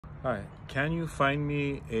Hi, can you find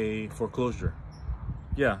me a foreclosure?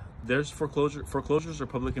 Yeah, there's foreclosure. Foreclosures are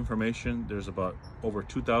public information. There's about over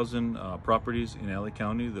 2,000 properties in LA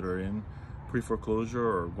County that are in pre-foreclosure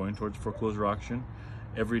or going towards foreclosure auction.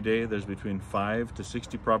 Every day there's between 5 to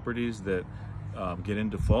 60 properties that get in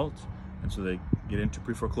default, and so they get into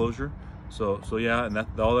pre-foreclosure. So yeah, and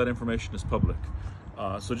all that information is public.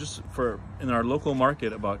 So just for in our local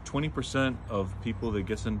market, about 20% of people that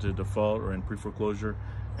gets into default or in pre-foreclosure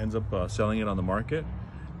ends up selling it on the market,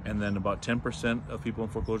 and then about 10% of people in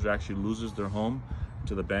foreclosure actually loses their home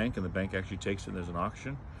to the bank, and the bank actually takes it and there's an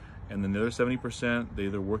auction. And then the other 70%, they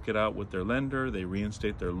either work it out with their lender, they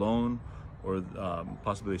reinstate their loan, or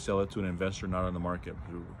possibly they sell it to an investor not on the market,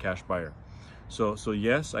 through a cash buyer. So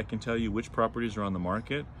yes, I can tell you which properties are on the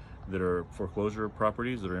market that are foreclosure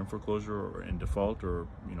properties that are in foreclosure or in default or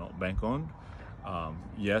bank owned.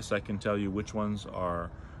 Yes, I can tell you which ones are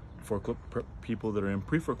for people that are in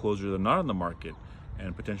pre-foreclosure that are not on the market,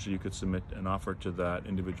 and potentially you could submit an offer to that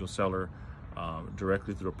individual seller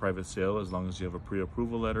directly through a private sale, as long as you have a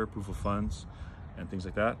pre-approval letter, proof of funds, and things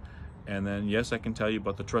like that. And then yes, I can tell you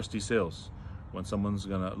about the trustee sales. When someone's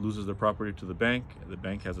loses their property to the bank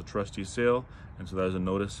has a trustee sale, and so there's a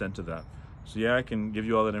notice sent to that. So yeah, I can give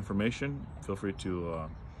you all that information. Feel free to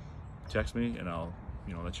text me, and I'll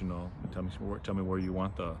let you know. Tell me where you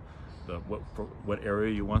want what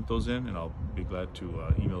area you want those in, and I'll be glad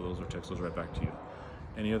to email those or text those right back to you.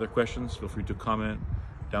 Any other questions, feel free to comment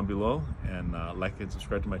down below, and like and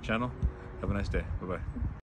subscribe to my channel. Have a nice day. Bye-bye.